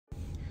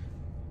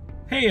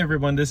Hey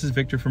everyone, this is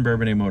Victor from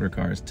Bourbonnais Motor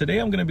Cars. Today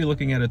I'm going to be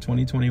looking at a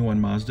 2021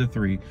 Mazda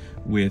 3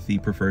 with the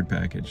preferred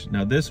package.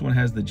 Now this one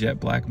has the jet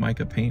black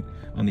mica paint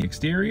on the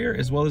exterior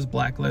as well as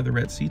black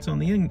leatherette seats on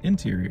the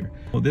interior.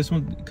 Well, this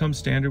one comes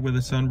standard with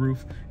a sunroof.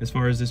 As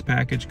far as this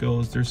package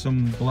goes, there's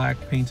some black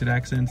painted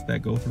accents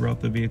that go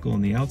throughout the vehicle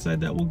on the outside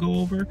that we'll go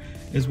over,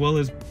 as well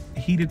as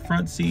heated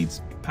front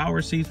seats,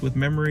 power seats with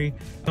memory,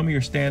 some of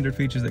your standard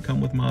features that come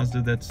with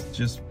Mazda that's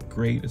just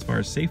great as far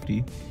as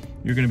safety.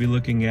 You're going to be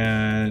looking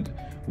at,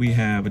 we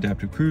have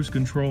adaptive cruise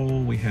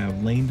control, we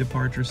have lane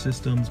departure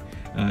systems,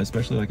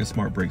 especially like a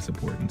smart brake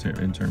support in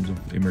terms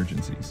of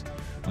emergencies.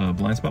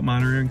 Blind spot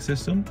monitoring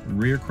system,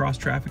 rear cross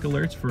traffic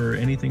alerts for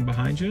anything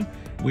behind you.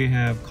 We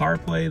have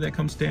CarPlay that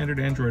comes standard,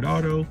 Android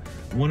Auto.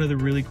 One of the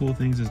really cool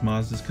things is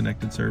Mazda's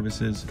connected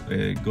services.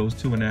 It goes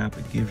to an app,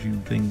 it gives you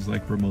things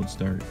like remote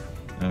start.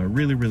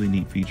 Really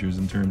neat features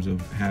in terms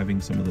of having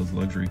some of those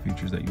luxury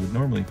features that you would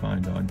normally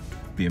find on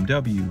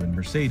BMW and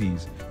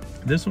Mercedes.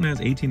 This one has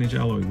 18-inch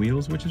alloy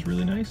wheels, which is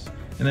really nice.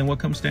 And then what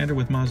comes standard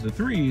with Mazda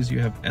 3s, you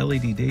have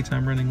LED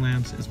daytime running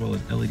lamps as well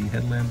as LED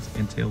headlamps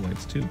and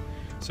taillights too.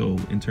 So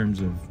in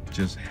terms of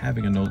just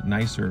having a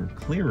nicer,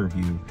 clearer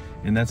view,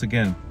 and that's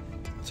again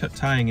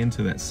tying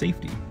into that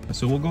safety.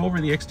 So we'll go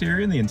over the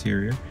exterior and the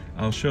interior.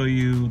 I'll show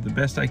you the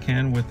best I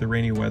can with the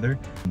rainy weather.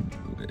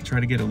 Try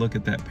to get a look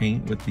at that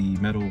paint with the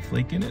metal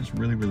flake in it. It's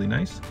really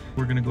nice.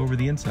 We're gonna go over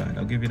the inside.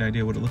 I'll give you an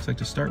idea what it looks like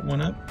to start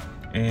one up,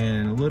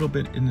 and a little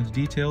bit into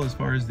detail as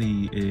far as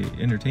the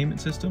entertainment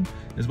system,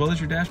 as well as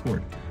your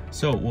dashboard.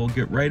 So we'll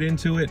get right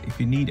into it. If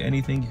you need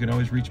anything, you can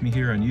always reach me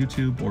here on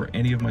YouTube or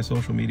any of my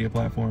social media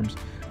platforms.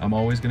 I'm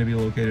always going to be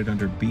located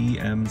under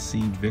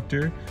BMC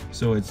Victor.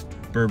 So it's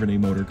Bourbonnais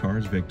Motor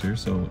Cars Victor,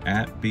 so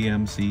at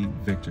BMC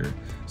Victor.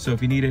 So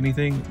if you need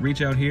anything,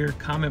 reach out here,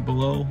 comment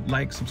below,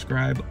 like,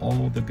 subscribe,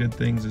 all the good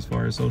things as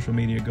far as social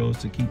media goes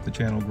to keep the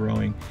channel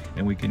growing,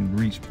 and we can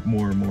reach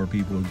more and more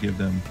people and give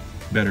them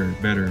better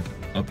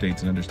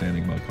updates and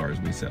understanding about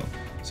cars we sell.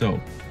 So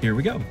here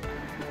we go.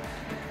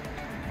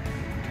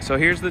 So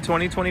here's the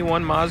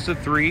 2021 Mazda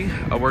 3.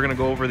 We're gonna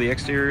go over the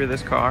exterior of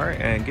this car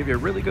and give you a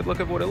really good look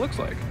at what it looks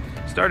like.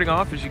 Starting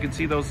off, as you can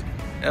see, those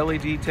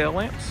LED tail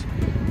lamps.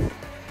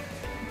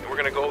 We're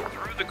gonna go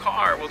through the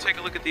car. We'll take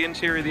a look at the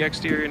interior, the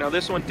exterior. Now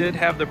this one did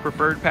have the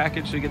preferred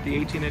package, so you get the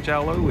 18-inch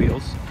alloy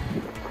wheels.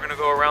 We're gonna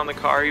go around the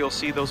car. You'll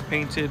see those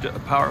painted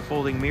power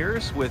folding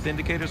mirrors with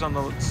indicators on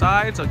the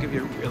sides. I'll give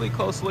you a really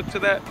close look to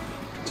that.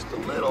 Just a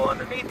little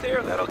underneath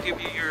there, that'll give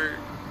you your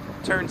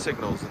turn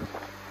signals.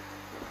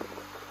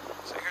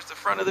 So here's the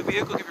front of the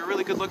vehicle. Give you a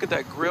really good look at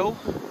that grille.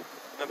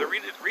 Now the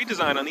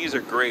redesign on these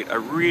are great. I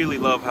really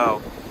love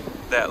how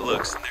that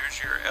looks. And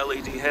there's your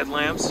LED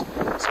headlamps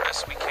as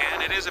best we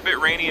can. It is a bit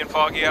rainy and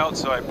foggy out,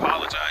 so I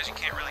apologize. You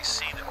can't really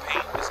see the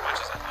paint as much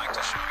as I'd like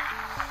to show you.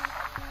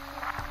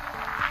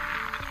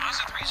 But the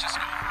Mazda 3 is just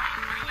an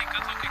overall really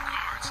good looking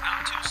car. It's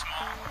not too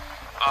small.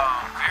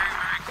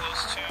 Very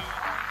close to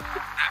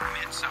that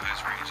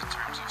mid-size range in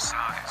terms of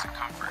size and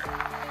comfort.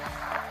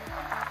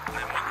 And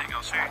then one thing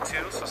I'll show you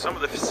too, so some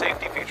of the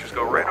safety features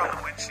go right on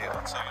the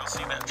windshield. So you'll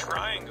see that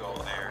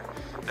triangle there.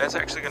 That's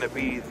actually going to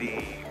be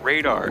the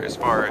radar as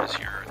far as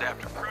your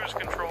adaptive cruise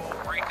control,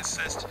 brake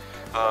assist.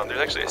 There's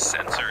actually a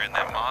sensor in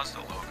that Mazda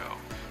logo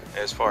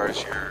as far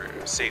as your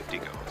safety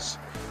goes.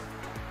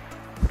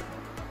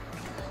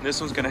 And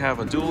this one's going to have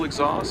a dual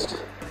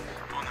exhaust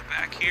on the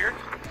back here.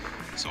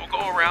 So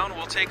we'll go around,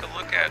 we'll take a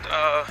look at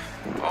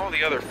all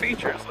the other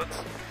features. Let's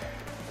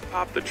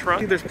pop the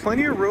trunk. There's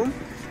plenty of room.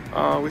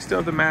 We still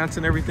have the mats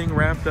and everything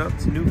wrapped up.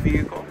 It's a new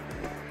vehicle,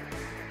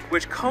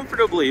 which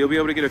comfortably you'll be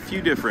able to get a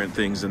few different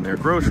things in there.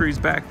 Groceries,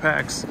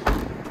 backpacks.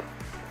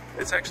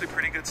 It's actually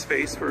pretty good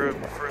space for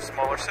a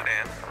smaller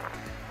sedan.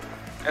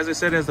 As I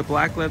said, it has the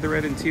black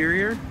leatherette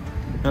interior.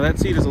 Now that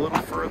seat is a little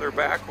further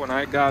back. When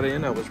I got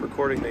in, I was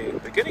recording the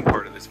beginning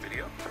part of this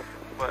video.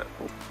 But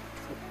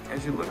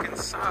as you look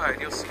inside,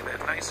 you'll see that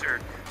nicer,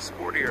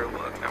 sportier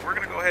look. Now we're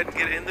gonna go ahead and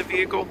get in the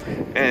vehicle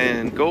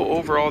and go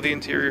over all the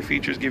interior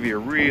features, give you a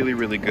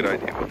really good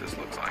idea what this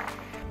looks like.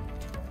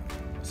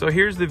 So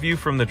here's the view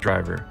from the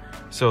driver.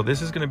 So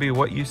this is gonna be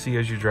what you see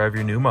as you drive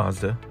your new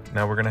Mazda.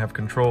 Now we're gonna have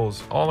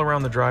controls all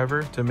around the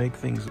driver to make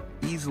things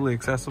easily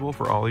accessible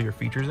for all of your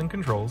features and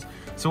controls.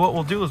 So what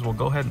we'll do is we'll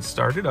go ahead and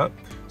start it up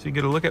so you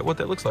get a look at what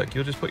that looks like.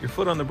 You'll just put your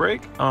foot on the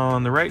brake.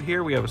 On the right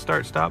here, we have a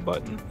start-stop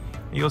button.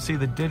 You'll see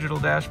the digital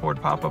dashboard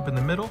pop up in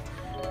the middle,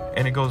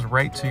 and it goes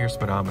right to your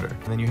speedometer.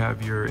 And then you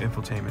have your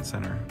infotainment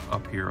center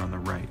up here on the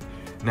right.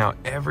 Now,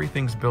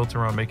 everything's built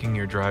around making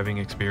your driving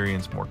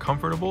experience more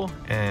comfortable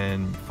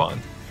and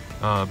fun.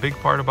 A big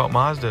part about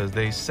Mazda is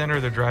they center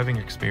their driving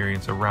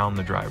experience around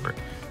the driver.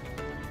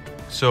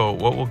 So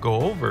what we'll go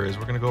over is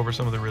we're gonna go over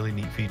some of the really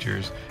neat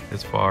features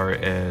as far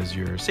as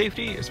your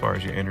safety, as far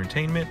as your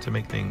entertainment, to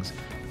make things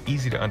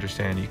easy to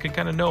understand. You can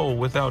kind of know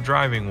without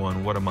driving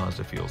one what a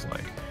Mazda feels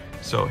like.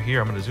 So here,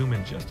 I'm gonna zoom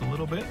in just a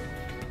little bit,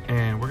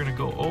 and we're gonna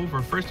go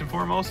over, first and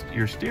foremost,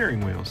 your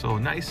steering wheel. So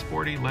nice,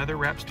 sporty,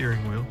 leather-wrapped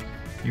steering wheel.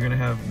 You're gonna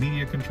have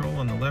media control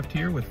on the left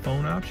here with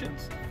phone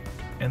options.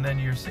 And then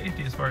your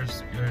safety as far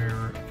as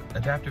your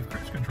adaptive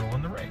cruise control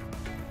on the right.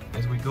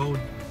 As we go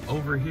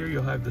over here,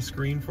 you'll have the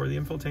screen for the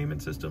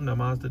infotainment system. Now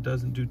Mazda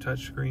doesn't do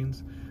touch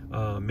screens,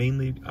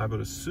 mainly I would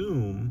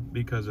assume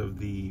because of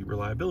the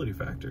reliability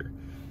factor.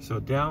 So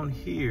down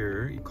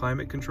here,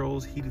 climate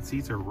controls, heated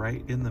seats are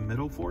right in the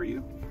middle for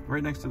you,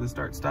 right next to the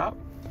start stop.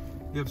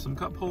 You have some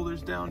cup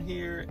holders down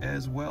here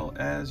as well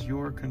as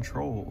your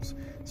controls.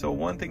 So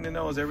one thing to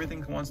know is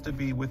everything wants to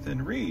be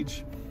within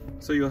reach.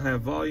 So you'll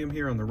have volume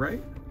here on the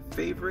right,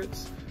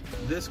 favorites.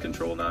 This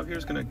control knob here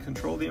is going to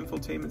control the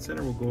infotainment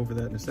center. We'll go over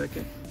that in a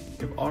second.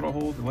 You have auto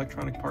hold,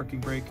 electronic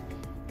parking brake,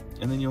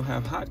 and then you'll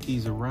have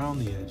hotkeys around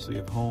the edge. So you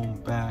have home,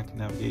 back,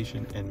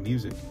 navigation, and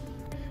music.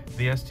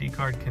 The SD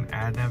card can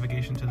add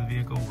navigation to the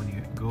vehicle. When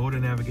you go to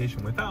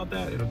navigation without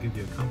that, it'll give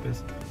you a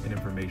compass and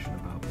information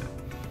about that.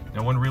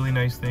 Now, one really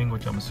nice thing,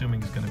 which I'm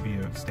assuming is going to be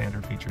a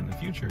standard feature in the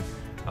future,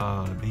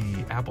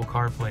 the Apple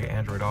CarPlay,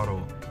 Android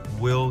Auto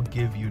will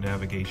give you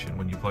navigation.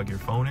 When you plug your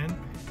phone in,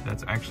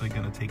 that's actually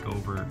going to take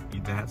over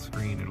that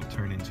screen. It'll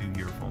turn into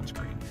your phone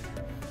screen.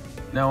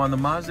 Now on the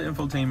Mazda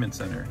Infotainment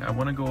Center, I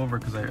want to go over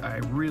because I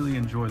really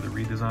enjoy the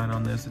redesign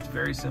on this. It's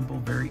very simple,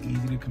 very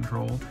easy to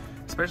control,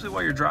 especially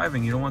while you're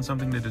driving. You don't want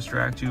something to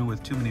distract you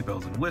with too many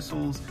bells and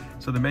whistles.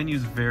 So the menu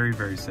is very,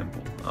 very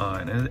simple.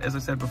 And as I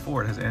said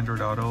before, it has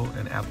Android Auto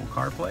and Apple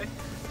CarPlay.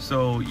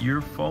 So your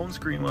phone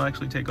screen will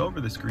actually take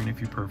over the screen if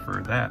you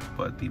prefer that.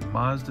 But the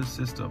Mazda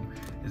system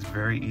is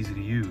very easy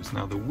to use.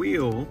 Now the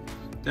wheel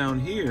down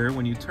here,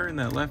 when you turn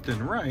that left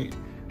and right,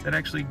 that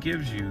actually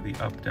gives you the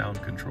up-down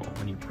control.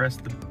 When you press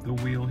the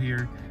wheel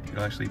here,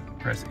 you'll actually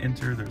press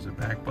enter. There's a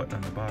back button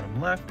on the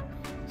bottom left.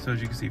 So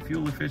as you can see,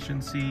 fuel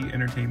efficiency,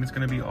 entertainment's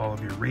gonna be all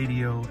of your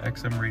radio,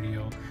 XM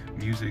radio,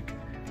 music,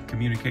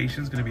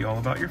 communication is gonna be all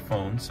about your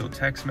phone. So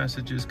text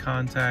messages,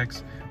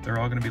 contacts, they're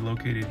all gonna be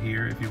located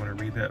here. If you wanna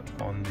read that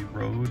on the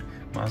road,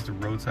 Mazda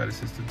roadside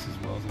assistance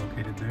as well is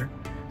located there.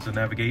 So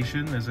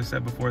navigation, as I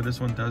said before, this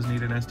one does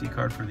need an SD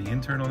card for the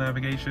internal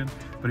navigation,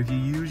 but if you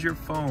use your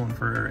phone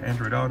for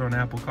Android Auto and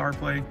Apple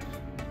CarPlay,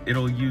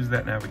 it'll use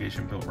that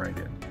navigation built right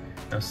in.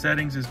 Now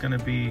settings is going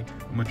to be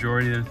the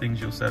majority of the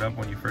things you'll set up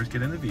when you first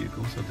get in the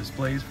vehicle. So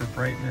displays for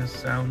brightness,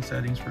 sound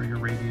settings for your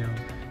radio,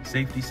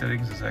 safety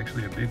settings is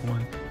actually a big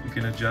one. You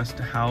can adjust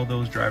how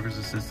those driver's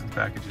assistance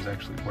packages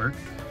actually work,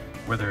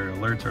 whether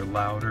alerts are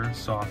louder,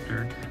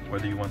 softer,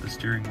 whether you want the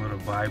steering wheel to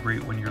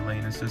vibrate when your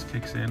lane assist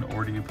kicks in,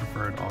 or do you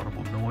prefer an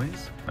audible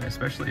noise,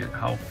 especially at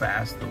how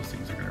fast those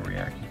things are going to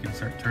react. You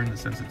can turn the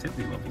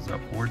sensitivity levels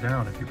up or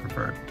down if you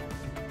prefer.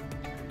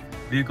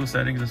 Vehicle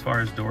settings as far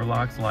as door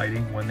locks,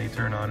 lighting, when they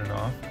turn on and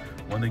off.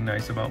 One thing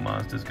nice about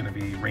Mazda is going to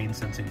be rain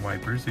sensing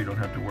wipers, so you don't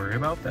have to worry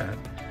about that.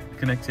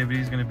 Connectivity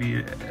is going to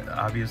be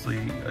obviously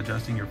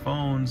adjusting your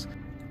phones.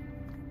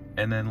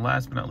 And then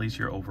last but not least,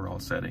 your overall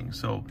settings.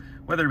 So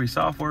whether it be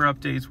software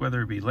updates,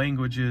 whether it be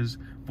languages,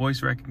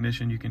 voice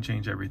recognition, you can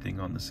change everything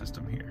on the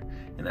system here.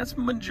 And that's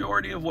the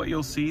majority of what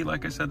you'll see.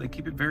 Like I said, they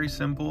keep it very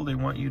simple. They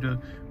want you to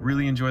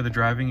really enjoy the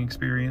driving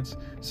experience.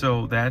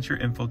 So that's your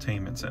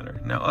infotainment center.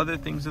 Now, other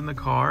things in the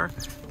car,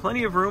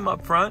 plenty of room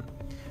up front.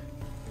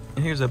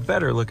 And here's a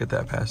better look at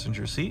that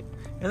passenger seat.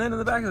 And then in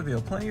the back of the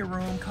vehicle, plenty of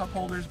room, cup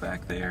holders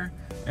back there.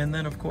 And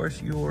then of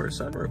course your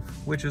sunroof,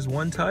 which is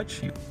one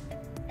touch.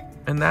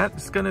 And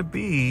that's gonna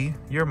be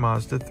your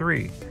Mazda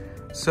 3.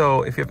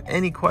 So if you have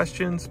any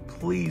questions,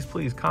 please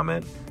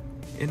comment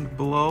in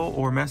below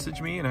or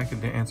message me and I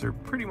can answer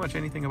pretty much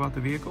anything about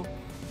the vehicle.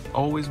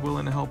 Always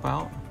willing to help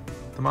out.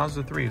 The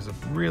Mazda 3 is a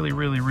really,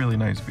 really, really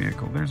nice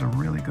vehicle. There's a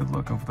really good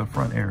look of the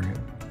front area.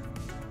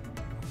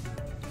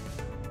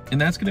 And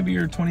that's going to be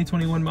your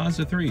 2021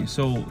 Mazda 3.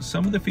 So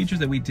some of the features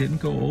that we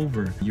didn't go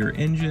over, your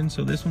engine.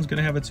 So this one's going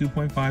to have a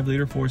 2.5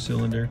 liter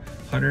 4-cylinder,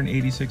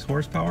 186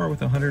 horsepower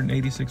with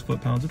 186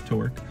 foot-pounds of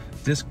torque,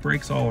 disc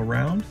brakes all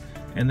around,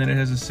 and then it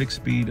has a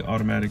 6-speed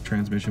automatic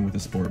transmission with a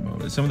sport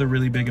mode. Some of the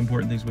really big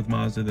important things with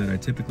Mazda that I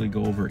typically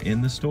go over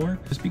in the store,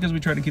 just because we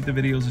try to keep the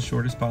videos as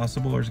short as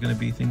possible, there's going to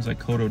be things like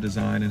Kodo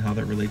design and how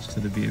that relates to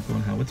the vehicle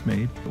and how it's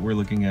made. But we're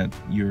looking at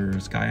your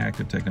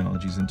SkyActiv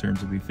technologies in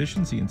terms of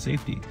efficiency and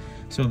safety.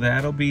 So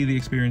that'll be the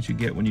experience you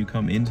get when you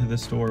come into the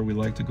store. We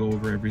like to go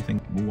over everything,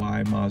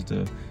 why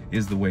Mazda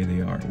is the way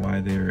they are, why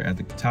they're at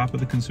the top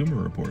of the consumer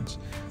reports.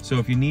 So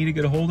if you need to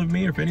get a hold of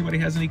me, or if anybody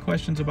has any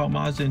questions about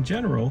Mazda in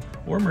general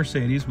or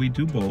Mercedes, we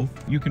do both.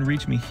 You can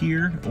reach me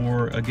here,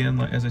 or again,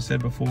 as I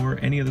said before,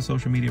 any of the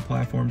social media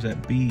platforms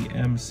at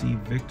BMC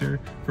Victor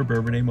for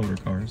Bourbonnais Motor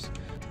Cars.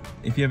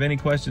 If you have any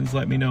questions,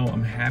 let me know.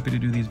 I'm happy to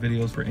do these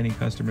videos for any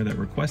customer that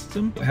requests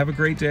them. Have a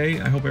great day.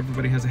 I hope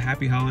everybody has a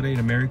happy holiday and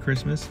a Merry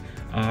Christmas.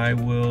 I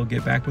will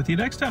get back with you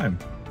next time.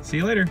 See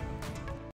you later.